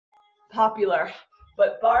popular.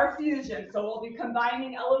 But barre fusion, so we'll be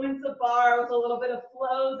combining elements of barre with a little bit of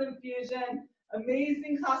flows and fusion.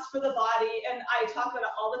 Amazing class for the body, and I talk about it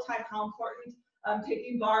all the time, how important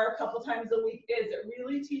taking barre a couple times a week is. It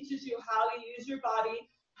really teaches you how to use your body,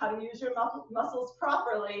 how to use your muscles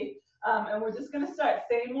properly, and we're just gonna start,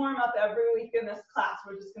 same warm up every week in this class.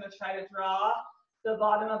 We're just gonna try to draw the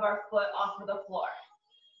bottom of our foot off of the floor.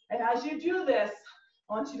 And as you do this,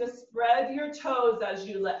 I want you to spread your toes as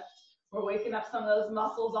you lift. We're waking up some of those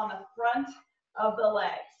muscles on the front of the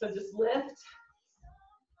leg. So just lift,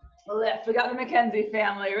 lift. We got the Mackenzie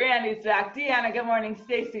family. Randy's back. Deanna, good morning.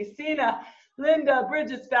 Stacy, Sina, Linda,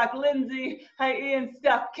 Bridget's back. Lindsay, hi Ian,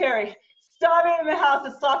 Steph, Carrie. Starting in the house,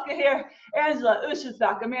 is Slavka here. Angela, Usha's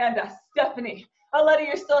back. Amanda, Stephanie. Oh, Letty,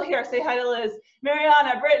 you're still here. Say hi to Liz.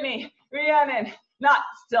 Mariana, Brittany, Rhiannon. Not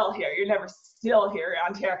still here. You're never still here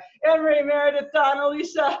around here. Emery, Meredith, Don,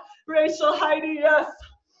 Alicia, Rachel, Heidi, yes.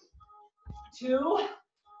 2,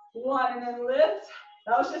 1, and then lift.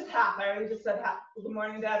 That was just half. I already just said half. Good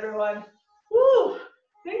morning to everyone. Woo!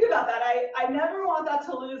 Think about that. I never want that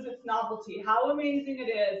to lose its novelty. How amazing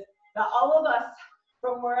it is that all of us,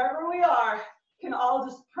 from wherever we are, can all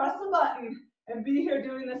just press a button and be here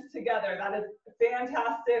doing this together. That is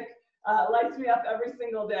fantastic. Lights me up every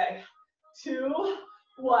single day. 2,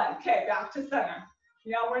 1. Okay, back to center.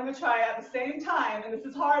 Now we're going to try at the same time, and this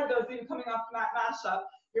is hard, those of you coming off mat mashup.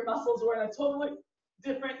 Your muscles were in a totally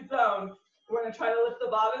different zone. We're going to try to lift the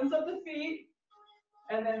bottoms of the feet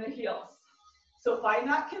and then the heels. So find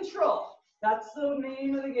that control. That's the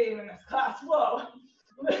name of the game in this class. Whoa.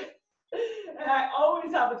 And I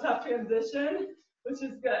always have a tough transition, which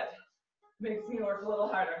is good. Makes me work a little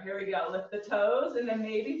harder. Here we go. Lift the toes and then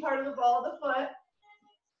maybe part of the ball of the foot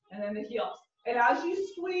and then the heels. And as you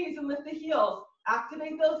squeeze and lift the heels,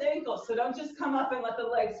 activate those ankles. So don't just come up and let the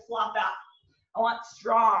legs flop out. I want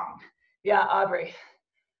strong. Yeah, Aubrey.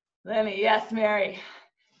 Lenny, yes, Mary.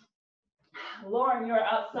 Lauren, you're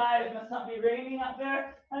outside. It must not be raining out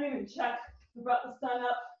there. I didn't even check. We brought the sun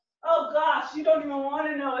up. Oh gosh, you don't even want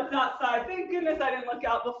to know what's outside. Thank goodness I didn't look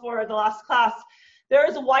out before the last class.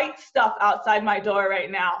 There's white stuff outside my door right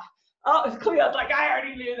now. Oh, Cleo's like, I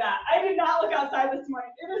already knew that. I did not look outside this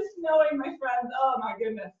morning. It is snowing, my friends. Oh my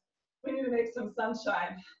goodness. We need to make some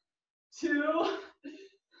sunshine. 2,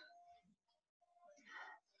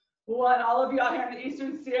 1. All of you out here in the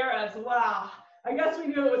Eastern Sierras. Wow. I guess we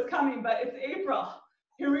knew it was coming, but it's April.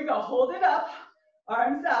 Here we go. Hold it up.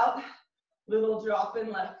 Arms out. Little drop and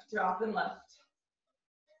lift. Drop and lift.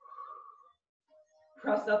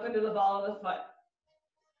 Press up into the ball of the foot.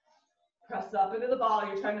 Press up into the ball.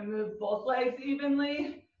 You're trying to move both legs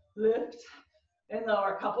evenly. Lift and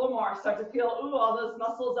lower. A couple more. Start to feel, ooh, all those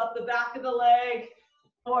muscles up the back of the leg.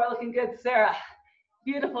 4, looking good, Sarah.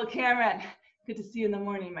 Beautiful, Cameron. Good to see you in the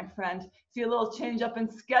morning, my friend. See a little change up in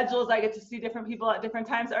schedules. I get to see different people at different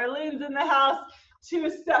times. Arlene's in the house. 2,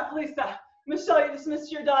 Steph, Lisa. Michelle, you just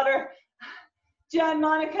missed your daughter. Jen,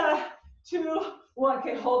 Monica. 2, 1.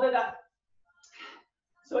 Okay, hold it up.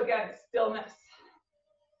 So again, stillness.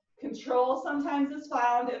 Control sometimes is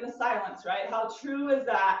found in the silence, right? How true is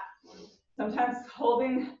that? Sometimes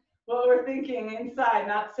holding what we're thinking inside,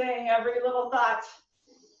 not saying every little thought,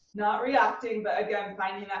 not reacting, but again,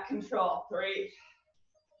 finding that control. 3,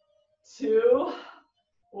 2,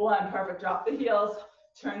 1. Perfect. Drop the heels.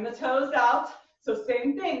 Turn the toes out. So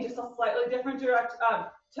same thing, just a slightly different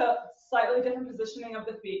slightly different positioning of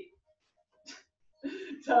the feet.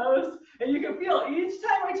 Toes, and you can feel each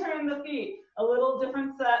time we turn the feet, a little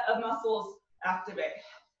different set of muscles activate.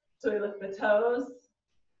 So we lift the toes,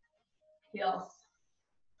 heels,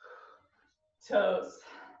 toes,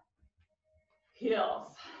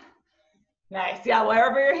 heels. Nice. Yeah,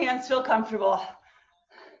 wherever your hands feel comfortable.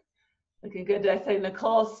 Looking good. Did I say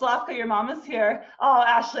Nicole? Slavka, your mama's here. Oh,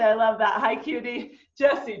 Ashley, I love that. Hi, cutie.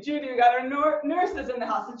 Jesse, Judy, we got our nurses in the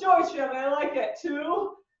house. The Joyce family, I like it.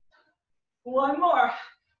 2, 1 more.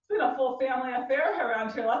 It's been a full family affair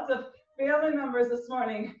around here. Lots of family members this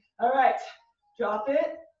morning. All right. Drop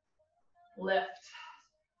it. Lift.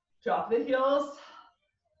 Drop the heels.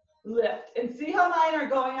 Lift. And see how mine are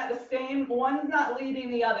going at the same, one's not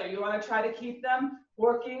leading the other. You want to try to keep them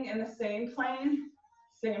working in the same plane,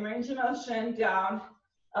 same range of motion, down,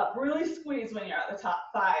 up. Really squeeze when you're at the top.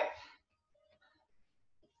 5,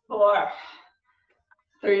 4,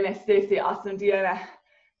 3, nice, Stacy, awesome, Deanna.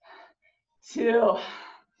 2,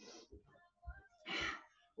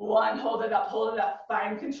 1, hold it up,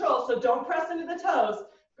 find control. So don't press into the toes,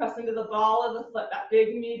 press into the ball of the foot, that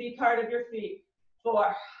big meaty part of your feet.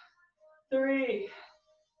 4, 3,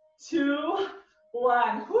 2,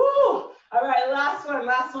 1. Woo! All right,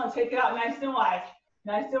 last one, take it out nice and wide.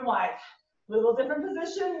 Nice and wide. Little different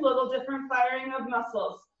position, little different firing of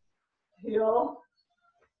muscles. Heel,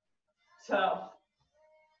 toe,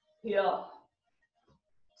 heel,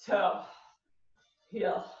 toe,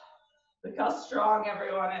 heel. Look how strong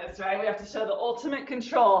everyone is, right? We have to show the ultimate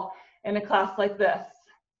control in a class like this.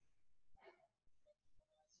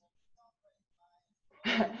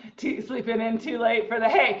 Sleeping in too late for the,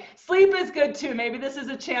 hey, sleep is good too. Maybe this is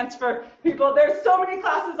a chance for people. There's so many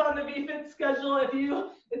classes on the VFit schedule.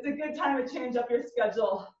 It's a good time to change up your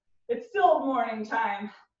schedule. It's still morning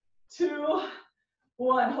time. 2,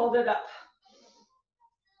 1, hold it up.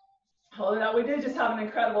 Hold it up. We did just have an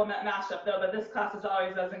incredible mashup though, but this class is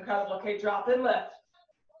always as incredible. Okay, drop and lift.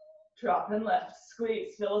 Drop and lift.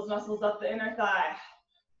 Squeeze. Feel those muscles up the inner thigh.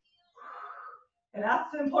 And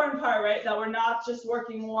that's the important part, right? That we're not just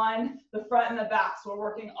working the front and the back. So we're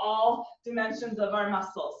working all dimensions of our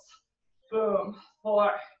muscles. Boom.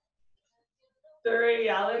 4, 3,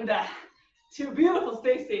 yeah, Linda. 2, beautiful,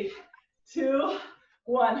 Stacy. 2,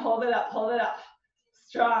 1, hold it up, hold it up.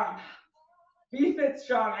 Strong. VFit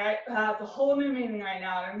strong, right? That's a whole new meaning right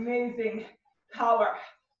now. An amazing power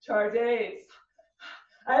to our days.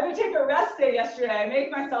 I had to take a rest day yesterday. I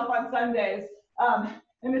make myself on Sundays.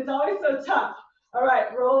 And it's always so tough. All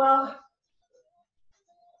right, roll out.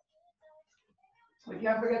 We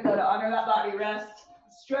can't forget though to honor that body. Rest,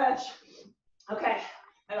 stretch. Okay,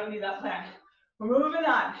 I don't need that plan. We're moving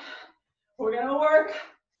on. We're gonna work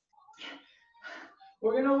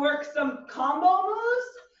some combo moves.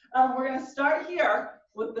 We're gonna start here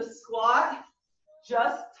with the squat,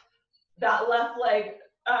 just that left leg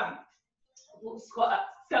squat,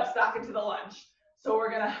 steps back into the lunge. So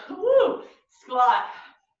we're gonna, squat,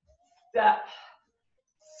 step,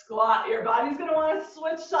 squat. Your body's gonna wanna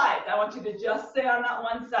switch sides. I want you to just stay on that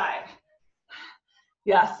one side.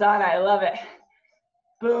 Yeah, Sana, I love it.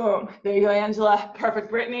 Boom, there you go, Angela. Perfect,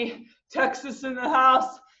 Brittany. Texas in the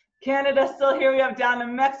house. Canada still here. We have down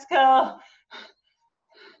in Mexico.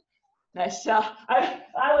 Nice job.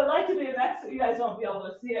 I would like to be in Mexico. You guys won't be able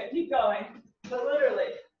to see it. Keep going. But literally,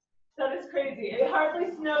 that is crazy. It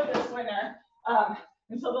hardly snowed this winter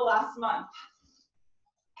until the last month.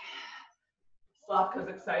 Slavka's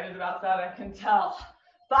excited about that, I can tell.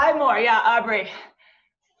 5 more, yeah, Aubrey.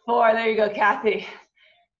 4, there you go, Kathy.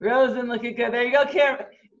 Rosen looking good. There you go, Karen.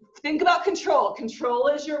 Think about control. Control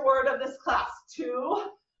is your word of this class. 2,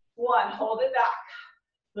 1, hold it back.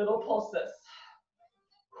 Little pulses.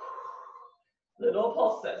 Little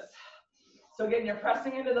pulses. So again, you're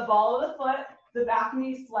pressing into the ball of the foot, the back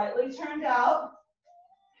knee slightly turned out.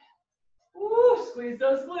 Woo, squeeze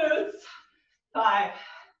those glutes. 5,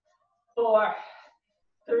 4,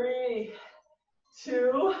 3,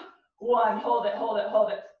 2, 1. Hold it, hold it,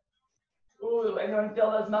 hold it. Ooh, anyone feel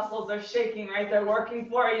those muscles are shaking, right? They're working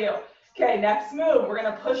for you. Okay, next move. We're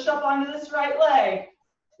gonna push up onto this right leg.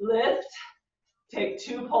 Lift, take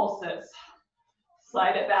 2 pulses.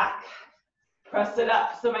 Slide it back. Press it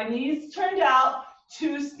up. So my knees turned out,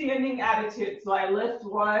 2 standing attitudes. So I lift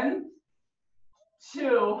 1,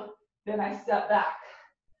 2, then I step back.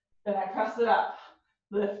 Then I press it up.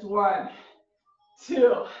 Lift 1,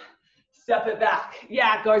 2, step it back.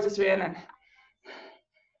 Yeah, gorgeous, Rhiannon.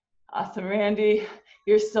 Awesome, Randy.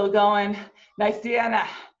 You're still going. Nice, Deanna.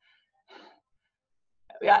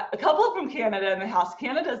 We got a couple from Canada in the house.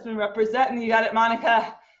 Canada's been representing. You got it,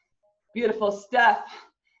 Monica. Beautiful, Steph.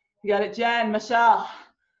 You got it, Jen, Michelle.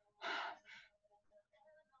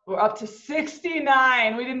 We're up to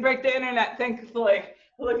 69. We didn't break the internet, thankfully.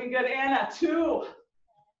 Looking good, Anna. 2.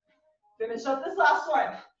 Finish up this last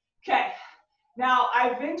one. Okay. Now,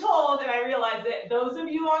 I've been told, and I realize that those of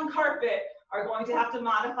you on carpet are going to have to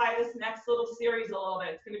modify this next little series a little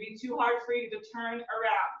bit. It's going to be too hard for you to turn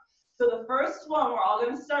around. So the first one we're all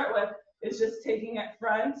going to start with is just taking it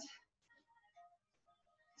front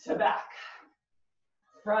to back.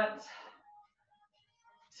 Front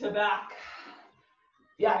to back.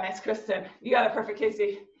 Yeah, nice, Kristen. You got it perfect,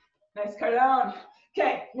 Casey. Nice, Cardone.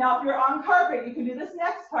 Okay, now if you're on carpet, you can do this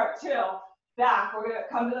next part too. Back, we're gonna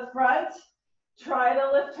come to the front, try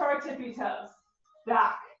to lift to our tippy toes.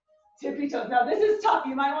 Back, tippy toes. Now this is tough,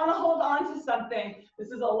 you might wanna hold on to something. This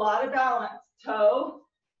is a lot of balance. Toe,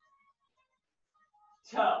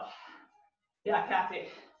 toe. Yeah, Kathy.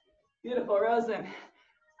 Beautiful, Rosen.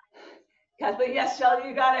 Kathleen, yes, Shelly,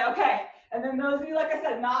 you got it, okay. And then those of you, like I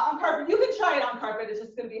said, not on carpet, you can try it on carpet, it's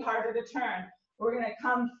just gonna be harder to turn. We're gonna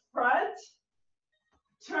come front,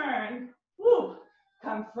 turn, woo,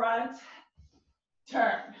 come front,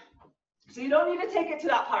 turn. So you don't need to take it to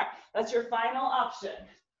that part. That's your final option.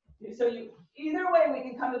 So either way, we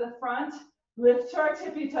can come to the front, lift to our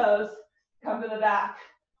tippy toes, come to the back,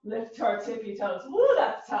 Lift to our tippy toes. Woo,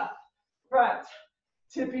 that's tough. Front,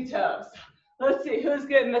 tippy toes. Let's see, who's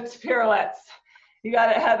getting the pirouettes? You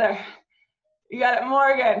got it, Heather. You got it,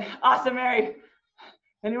 Morgan. Awesome, Mary.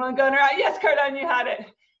 Anyone going around? Yes, Cardone, you had it.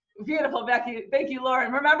 Beautiful, Becky. Thank you,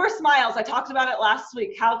 Lauren. Remember smiles. I talked about it last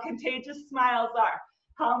week, how contagious smiles are,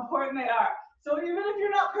 how important they are. So even if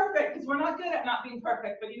you're not perfect, because we're not good at not being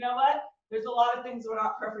perfect, but you know what? There's a lot of things we're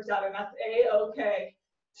not perfect at, and that's A-okay.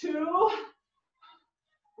 2,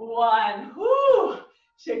 1. Woo!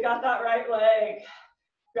 Shake out that right leg.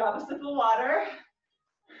 Grab a sip of water.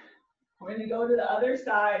 We're gonna go to the other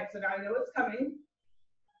side, so now I know it's coming.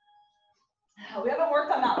 We haven't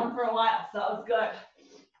worked on that one for a while, so that was good.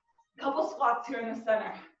 Couple squats here in the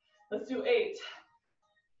center. Let's do 8,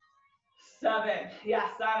 7, yes,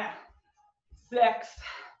 Anna. 6,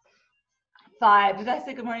 5. Did I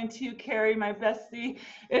say good morning to you, Carrie, my bestie?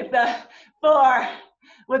 It's the 4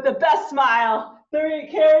 with the best smile. 3,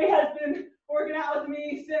 Carrie has been working out with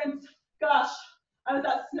me since, gosh, I was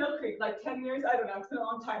at Snow Creek, like 10 years. I don't know, it's been a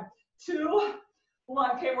long time. 2,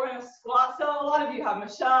 1. Okay, we're gonna squat. So a lot of you have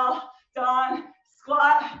Michelle, Dawn,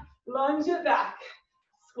 squat, lunge it back,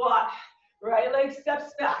 squat, right leg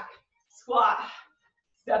steps back, squat,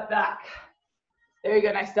 step back. There you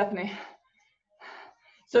go, nice, Stephanie.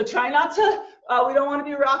 So try not to, we don't want to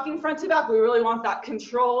be rocking front to back. We really want that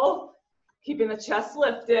control, keeping the chest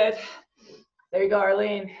lifted. There you go,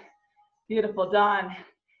 Arlene. Beautiful, Dawn.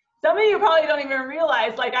 Some of you probably don't even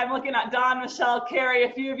realize, like I'm looking at Dawn, Michelle, Carrie, a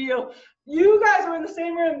few of you. You guys were in the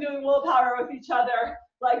same room doing willpower with each other,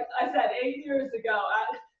 like I said, 8 years ago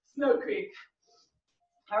at Snow Creek.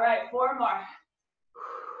 All right, 4 more.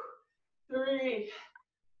 3,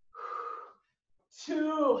 2,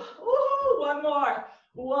 woo, 1 more.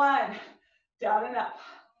 1, down and up,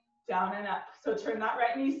 down and up. So turn that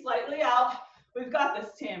right knee slightly out. We've got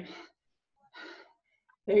this, team.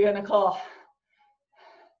 There you go, Nicole.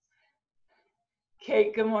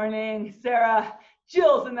 Kate, good morning. Sarah,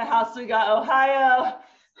 Jill's in the house. We got Ohio,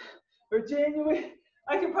 Virginia.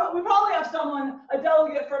 We probably have someone, a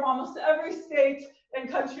delegate from almost every state and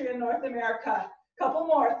country in North America. Couple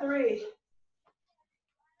more. 3,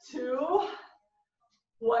 2,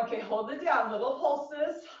 1. Okay, hold it down. Little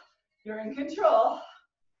pulses. You're in control.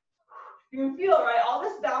 You can feel, right? All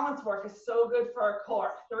this balance work is so good for our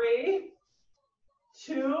core. 3,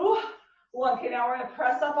 2, 1. Okay, now we're going to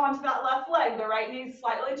press up onto that left leg. The right knee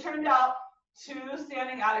slightly turned out. 2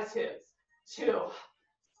 standing attitudes. 2.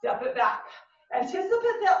 Step it back.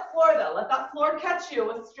 Anticipate that floor, though. Let that floor catch you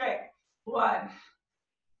with strength. 1,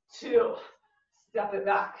 2. Step it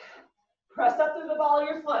back. Press up through the ball of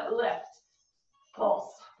your foot. Lift.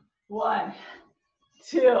 Pulse. 1,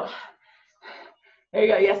 2. There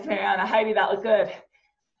you go. Yes, Mariana. Heidi, that looked good.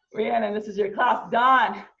 Rhiannon, this is your class.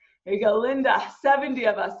 Dawn. There you go. Linda, 70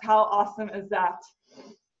 of us. How awesome is that?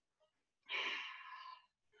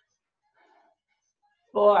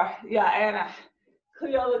 4. Yeah, Anna.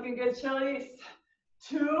 Cleo looking good, Chili's.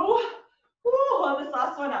 2. Woo, hold this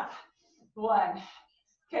last one up. 1.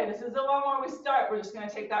 Okay, this is the one where we start. We're just going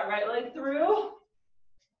to take that right leg through.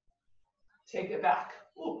 Take it back.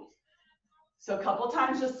 Ooh. So a couple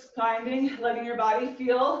times just finding, letting your body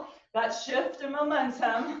feel that shift in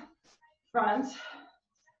momentum. Front,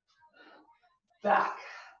 back.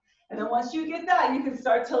 And then once you get that, you can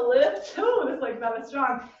start to lift. Ooh, this leg's not as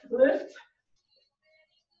strong. Lift.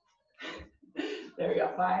 There we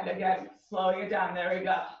go. Find again, slowing it down. There we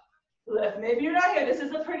go. Lift. Maybe you're not here. This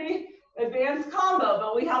is a pretty advanced combo,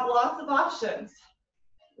 but we have lots of options.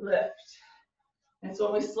 Lift. And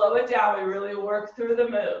so when we slow it down, we really work through the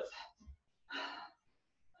move.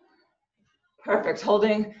 Perfect.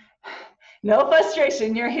 Holding. No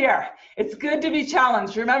frustration. You're here. It's good to be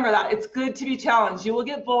challenged. Remember that. It's good to be challenged. You will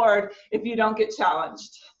get bored if you don't get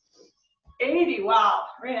challenged. 80. Wow.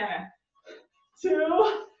 Rhiannon.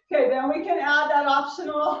 2. Okay, then we can add that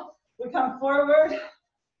optional. We come forward.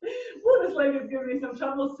 Woo, this leg is giving me some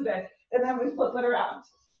troubles today. And then we flip it around.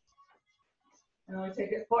 And then we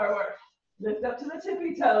take it forward. Lift up to the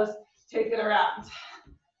tippy toes. Take it around.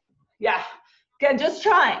 Yeah. Again, just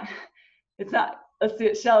trying. It's not. Let's see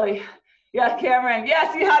it, Shelly. Yeah, Cameron.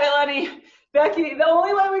 Yes, you had it, Lenny. Becky, the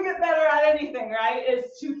only way we get better at anything, right, is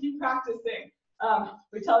to keep practicing.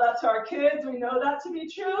 We tell that to our kids. We know that to be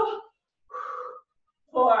true.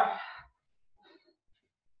 4,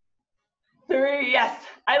 3, yes.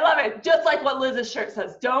 I love it. Just like what Liz's shirt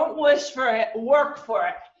says. Don't wish for it, work for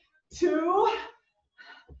it. 2,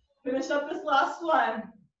 finish up this last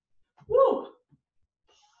one. Woo.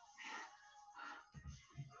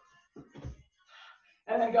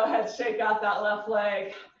 And then go ahead, shake out that left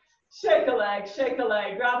leg. Shake a leg,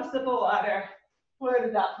 grab a sip of water. Where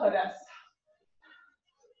did that put us?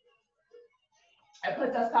 It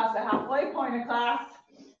puts us past the halfway point of class.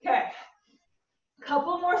 Okay,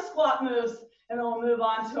 couple more squat moves, and then we'll move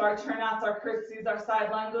on to our turnouts, our curtsies, our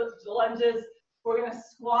side lunges. We're gonna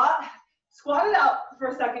squat it out for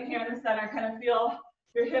a second here in the center. Kind of feel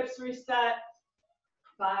your hips reset.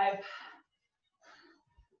 5,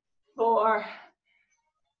 4,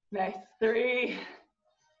 nice, 3.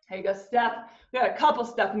 There you go, step. We got a couple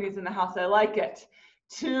Stephanies in the house, I like it.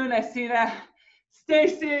 2, nice, Tina,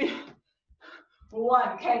 Stacy. 1,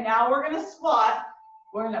 okay, now we're gonna squat.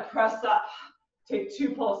 We're gonna press up. Take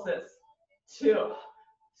 2 pulses. 2,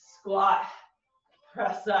 squat,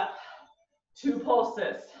 press up. 2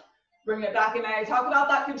 pulses. Bring it back, and I talk about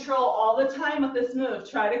that control all the time with this move.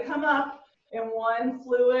 Try to come up in one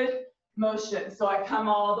fluid motion. So I come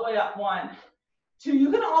all the way up. 1, 2.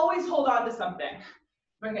 You can always hold on to something.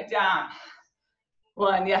 Bring it down.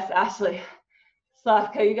 1, yes, Ashley.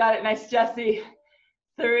 Okay, you got it. Nice, Jessie.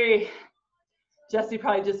 3. Jessie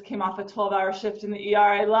probably just came off a 12-hour shift in the ER.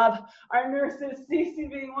 I love our nurses,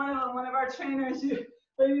 Cece being one of them, one of our trainers. You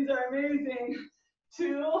ladies are amazing.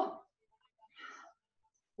 2,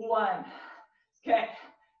 1. Okay,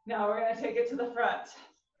 now we're gonna take it to the front.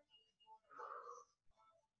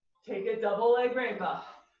 Take a double leg rainbow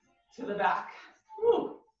to the back.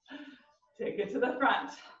 Woo. Take it to the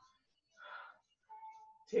front.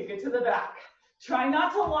 Take it to the back. Try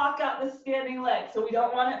not to lock out the standing leg, so we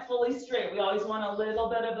don't want it fully straight. We always want a little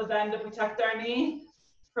bit of a bend to protect our knee,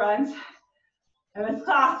 front. And this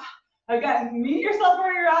class, again, meet yourself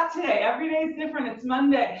where you're at today. Every day is different. It's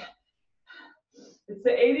Monday. It's the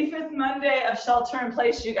 85th Monday of shelter in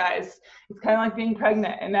place, you guys. It's kind of like being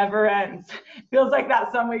pregnant. It never ends. Feels like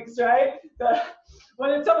that some weeks, right? What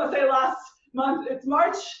did someone say last month? It's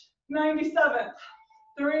March 97th.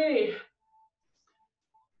 3,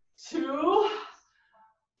 2,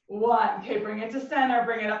 1. Okay, bring it to center.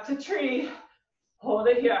 Bring it up to tree. Hold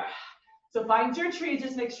it here. So find your tree.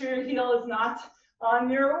 Just make sure your heel is not on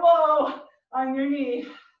your, on your knee.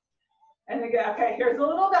 And again, okay, here's a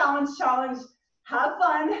little balance challenge. Have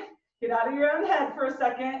fun. Get out of your own head for a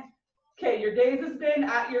second. Okay, your gaze has been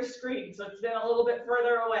at your screen, so it's been a little bit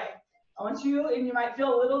further away. I want you, and you might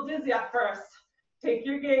feel a little dizzy at first, take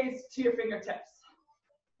your gaze to your fingertips.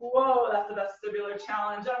 Whoa, that's the vestibular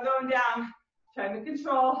challenge. I'm going down, trying to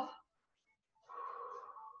control.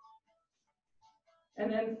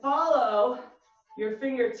 And then follow your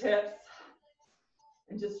fingertips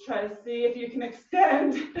and just try to see if you can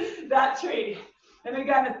extend that tree. And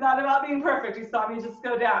again, it's not about being perfect. You saw me just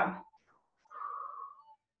go down.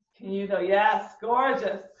 Can you go? Yes,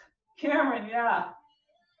 gorgeous. Cameron, yeah.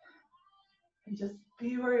 And just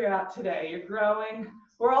be where you're at today. You're growing.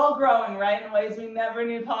 We're all growing, right? In ways we never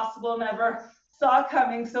knew possible, never saw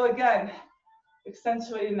coming. So again,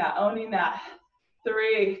 accentuating that, owning that.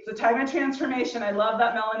 3, it's a time of transformation. I love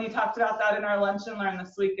that Melanie talked about that in our Lunch and Learn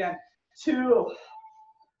this weekend. 2,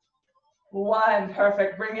 1,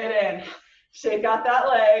 perfect. Bring it in. Shake out that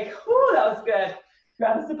leg. Whew, that was good.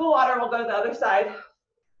 Grab a sip of water. We'll go to the other side.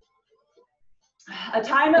 A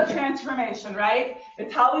time of transformation, right?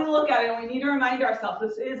 It's how we look at it, and we need to remind ourselves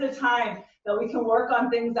this is a time that we can work on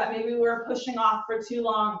things that maybe we were pushing off for too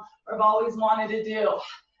long or have always wanted to do.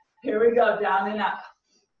 Here we go, down and up.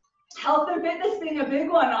 Health and fitness being a big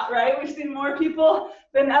one, right? We've seen more people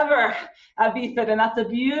than ever at VFit, and that's a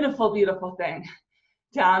beautiful, beautiful thing.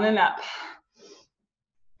 Down and up.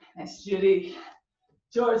 Nice, Judy.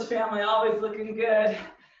 George family, always looking good.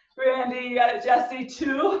 Randy, you got it, Jesse,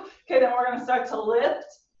 2. Okay, then we're gonna start to lift.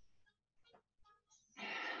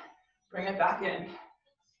 Bring it back in.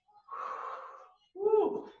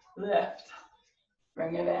 Woo. Lift.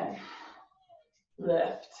 Bring it in.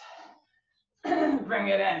 Lift. Bring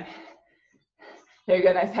it in. There you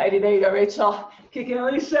go, nice Heidi. There you go, Rachel. Kicking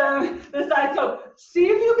Alicia this side. So see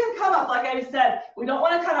if you can come up. Like I said, we don't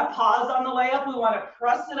want to kind of pause on the way up. We want to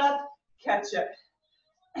press it up, catch it.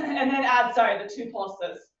 And then add, sorry, the 2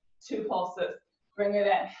 pulses. 2 pulses. Bring it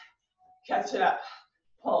in. Catch it up.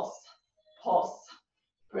 Pulse. Pulse.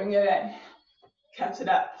 Bring it in. Catch it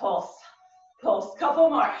up. Pulse. Pulse. Couple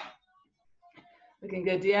more. Looking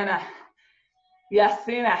good, Deanna. Yes,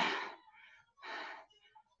 Sina.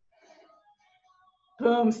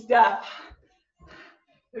 Boom, step.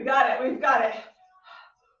 We got it, we've got it.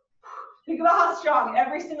 Think about how strong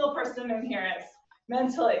every single person in here is,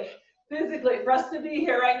 mentally, physically, for us to be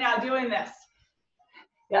here right now doing this.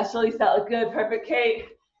 Yes, Shalisa, that looked good, perfect, Kate.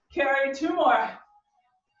 Carry 2 more.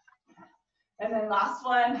 And then last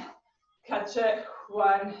one, catch it,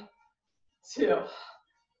 1, 2.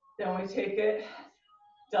 Then we take it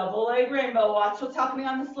Double leg rainbow. Watch what's happening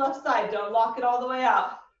on this left side. Don't lock it all the way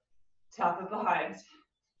out. Tap it behind.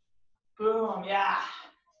 Boom, yeah.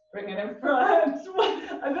 Bring it in front.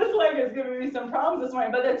 This leg is giving me some problems this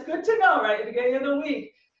morning, but it's good to know, right, at the beginning of the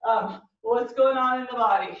week, what's going on in the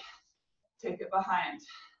body. Take it behind.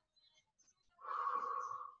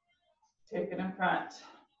 Take it in front.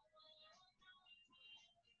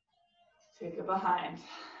 Take it behind.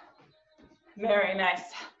 Mary,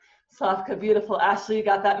 nice. Slavka, beautiful. Ashley, you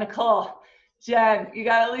got that. Nicole. Jen, you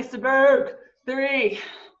got it. Lisa Berg. 3,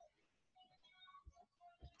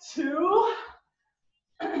 2.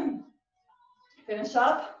 Finish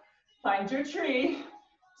up. Find your tree.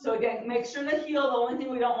 So again, make sure the heel, the only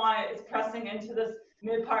thing we don't want is pressing into this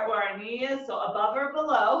mid part where our knee is, so above or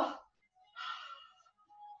below.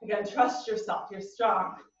 Again, trust yourself. You're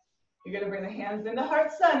strong. You're going to bring the hands into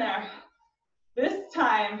heart center. This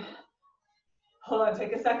time, hold on,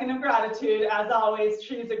 take a second of gratitude. As always,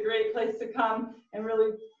 tree is a great place to come and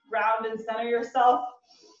really ground and center yourself.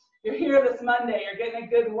 You're here this Monday. You're getting a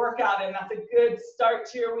good workout in. That's a good start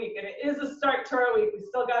to your week. And it is a start to our week. We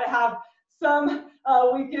still got to have some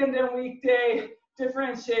weekend and weekday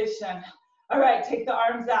differentiation. All right, take the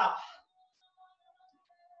arms out.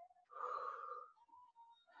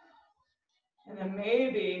 And then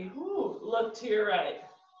maybe, look to your right.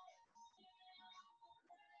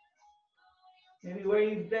 Maybe where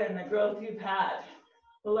you've been, the growth you've had,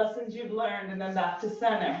 the lessons you've learned, and then back to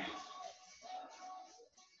center.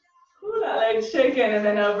 That leg's shaking, and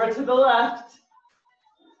then over to the left,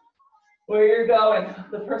 where you're going,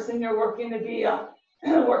 the person you're working to be,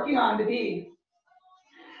 working on to be.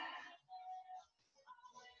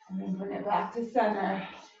 And then bring it back to center.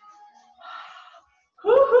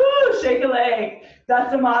 Woo-hoo, shake a leg.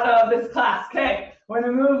 That's the motto of this class. Okay, we're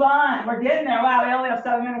gonna move on. We're getting there. Wow, we only have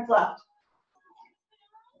 7 minutes left.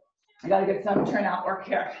 I gotta get some turnout work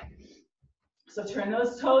here. So turn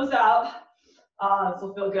those toes out. This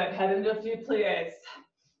will feel good. Head into a few plies.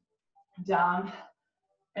 Down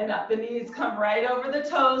and up. The knees come right over the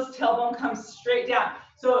toes. Tailbone comes straight down.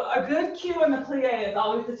 So a good cue in the plie is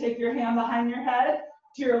always to take your hand behind your head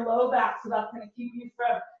to your low back. So that's going to keep you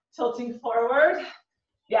from tilting forward.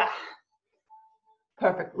 Yeah.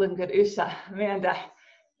 Perfect. Looking good. Usha, Amanda,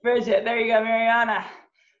 Bridget. There you go. Mariana,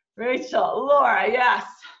 Rachel, Laura. Yes.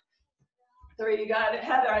 3. You got it.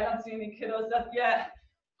 Heather. I don't see any kiddos up yet.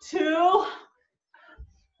 2,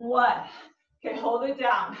 1. Okay, hold it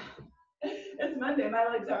down. It's Monday, my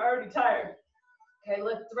legs are already tired. Okay,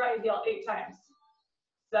 lift the right heel 8 times.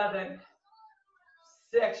 7,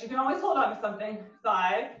 6. You can always hold on to something.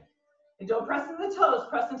 5. And don't press into the toes,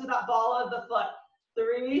 press into that ball of the foot.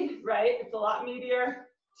 3, right? It's a lot meatier.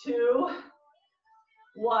 2,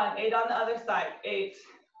 1. 8 on the other side. 8,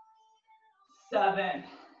 7,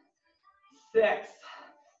 6.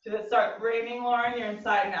 Did it start raining, Lauren? You're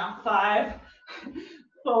inside now. 5,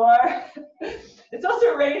 4. It's supposed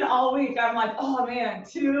to rain all week. I'm like, oh man.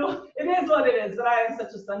 2. It is what it is, but I am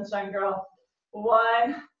such a sunshine girl.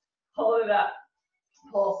 1. Hold it up.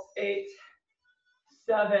 Pulse. 8,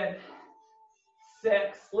 7,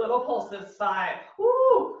 6. Little pulses. 5.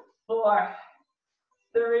 Woo. 4,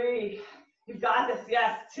 3. You've got this.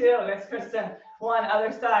 Yes. 2. That's Kristen. 1.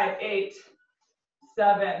 Other side. 8,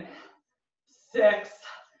 7, 6,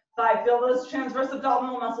 5. Feel those transverse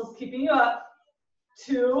abdominal muscles keeping you up.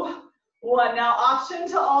 2, 1. Now option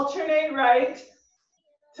to alternate right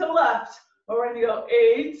to left. We're going to go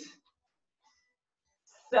 8,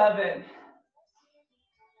 7,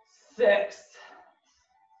 6,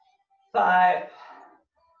 5,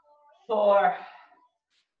 4,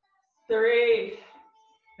 3.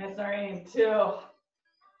 Miss Noreen. 2,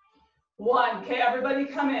 1. Okay, everybody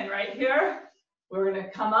come in right here. We're going to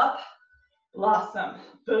come up. Blossom.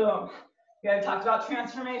 Boom. You guys talked about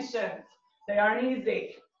transformations. They aren't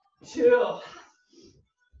easy. 2.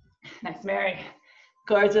 Nice, Mary.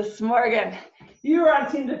 Gorgeous. Morgan. You were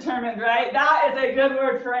on Team Determined, right? That is a good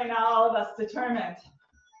word for right now, all of us. Determined.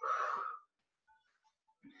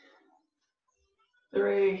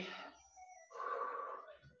 3,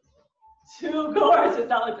 2. Gorgeous.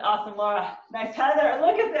 That looks awesome, Laura. Nice, Heather.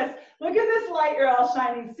 Look at this. Look at this light you're all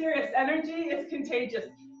shining. Serious. Energy is contagious.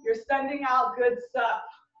 You're sending out good stuff.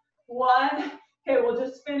 1. Okay, we'll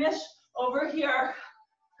just finish over here.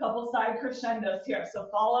 Couple side crescendos here. So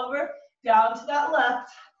fall over, down to that left,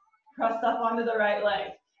 press up onto the right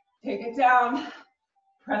leg. Take it down,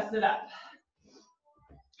 press it up.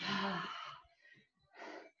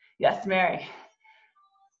 Yes, Mary.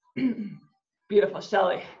 Beautiful,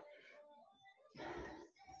 Shelly.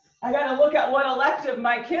 I gotta look at what elective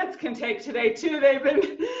my kids can take today too. They've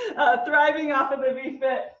been thriving off of the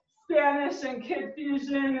VFit Spanish and Kid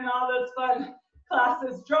Fusion and all those fun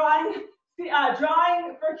classes. Drawing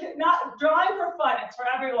for not drawing for fun. It's for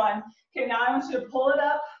everyone. Okay, now I want you to pull it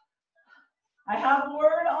up. I have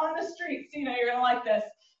word on the street, Sina, you're gonna like this,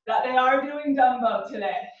 that they are doing Dumbo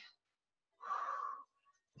today.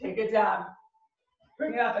 Take it down.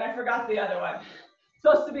 Bring it up, and I forgot the other one.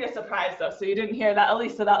 Supposed to be a surprise though, so you didn't hear that.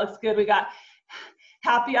 Elisa, that looks good. We got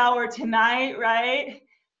happy hour tonight, right?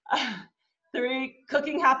 3,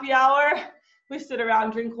 cooking happy hour. We sit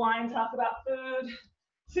around, drink wine, talk about food.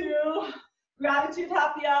 2, gratitude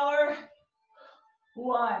happy hour.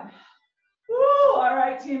 1. Woo, all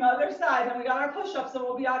right, team, other side. And we got our push-ups, so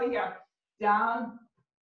we'll be out of here. Down,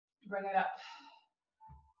 bring it up.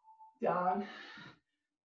 Down,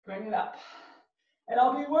 bring it up. And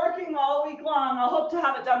I'll be working all week long. I'll hope to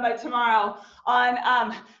have it done by tomorrow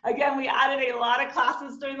on, again, we added a lot of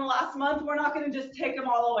classes during the last month. We're not gonna just take them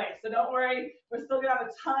all away. So don't worry, we're still gonna have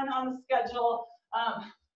a ton on the schedule.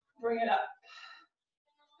 Bring it up.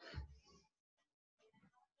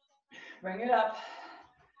 Bring it up.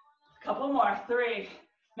 Couple more, 3.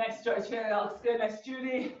 Nice, George, that looks good. Nice,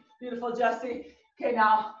 Judy, beautiful, Jesse. Okay,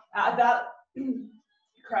 now add that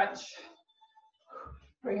crunch.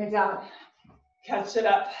 Bring it down. Catch it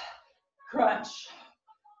up, crunch,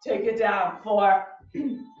 take it down. 4,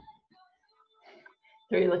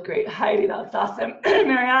 3, look great. Heidi, that looks awesome.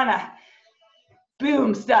 Mariana,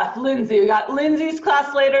 boom stuff. Lindsay, we got Lindsay's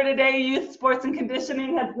class later today. Youth Sports and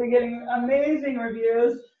Conditioning has been getting amazing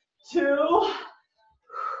reviews. 2,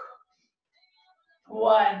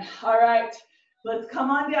 1. All right, let's come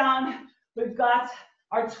on down. We've got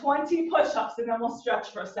our 20 push-ups, and then we'll stretch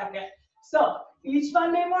for a second. So each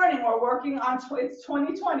Monday morning, we're working on, it's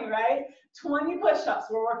 2020, right? 20 push-ups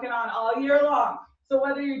we're working on all year long. So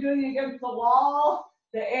whether you're doing it against the wall,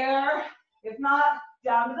 the air, if not,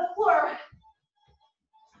 down to the floor.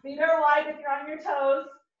 Feet are wide if you're on your toes.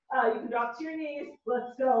 You can drop to your knees.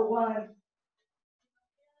 Let's go. 1,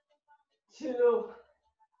 2,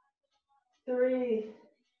 3,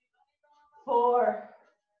 4,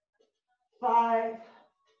 5,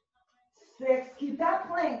 6. Keep that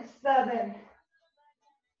plank. 7,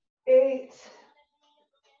 8,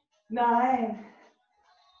 9,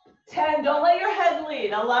 10. Don't let your head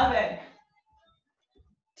lead. 11,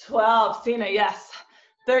 12. Sina, yes.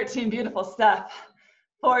 13. Beautiful stuff.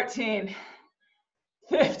 14,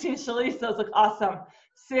 15. Shalise, those look awesome.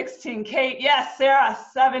 16. Kate, yes. Sarah,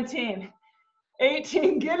 17,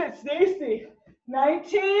 18. Get it, Stacy.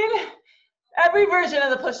 19. Every version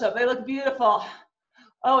of the push-up. They look beautiful.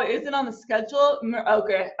 Oh, it isn't on the schedule?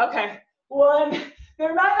 Okay. Okay. 1.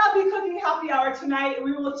 There might not be cooking happy hour tonight.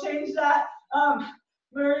 We will change that.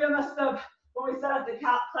 Maria must have, when we set up the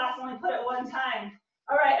class, only put it 1 time.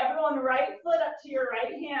 All right, everyone, right foot up to your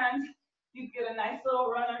right hand. You get a nice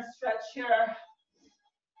little runner stretch here.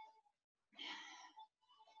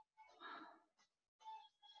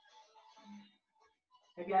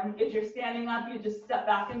 Again, if you're standing up, you just step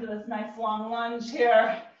back into this nice long lunge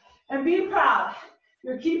here. And be proud.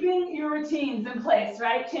 You're keeping your routines in place,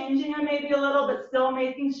 right? Changing them maybe a little, but still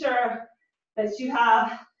making sure that you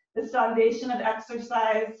have this foundation of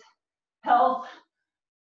exercise, health,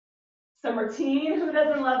 some routine. Who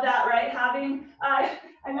doesn't love that, right?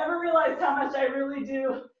 I never realized how much I really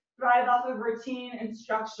do thrive off of routine and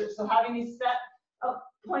structure. So having these set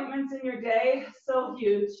appointments in your day, so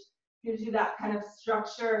huge. Gives you that kind of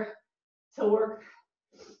structure to work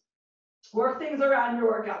things around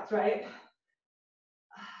your workouts, right?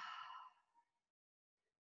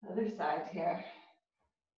 Other side here.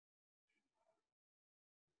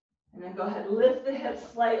 And then go ahead, lift the hips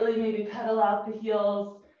slightly, maybe pedal out the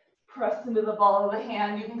heels, press into the ball of the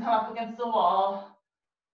hand. You can come up against the wall.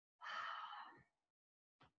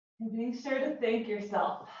 And being sure to thank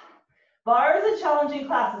yourself. Barre is a challenging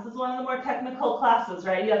class. This is one of the more technical classes,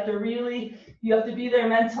 right? You have to be there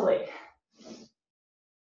mentally.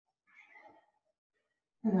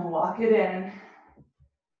 And then walk it in.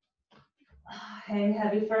 Hang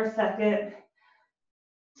heavy for a second.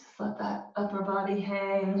 Just let that upper body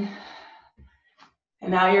hang.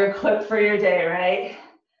 And now you're equipped for your day, right?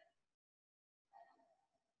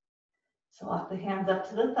 So walk the hands up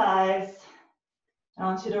to the thighs. I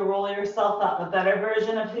want you to roll yourself up, a better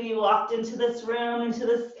version of who you walked into this room, into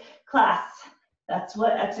this class. That's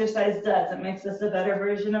what exercise does. It makes us a better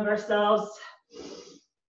version of ourselves.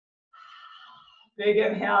 Big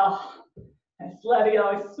inhale. Nice, Letty,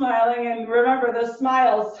 always smiling. And remember those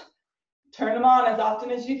smiles, turn them on as often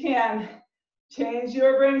as you can. Change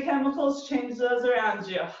your brain chemicals, change those around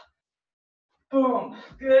you. Boom,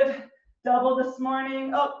 good. Double this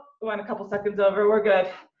morning. Oh, we went a couple seconds over, we're good.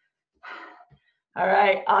 All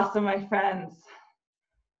right, awesome, my friends.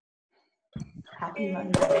 Happy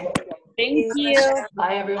Monday. Thank you.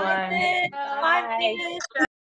 Bye, everyone. Bye.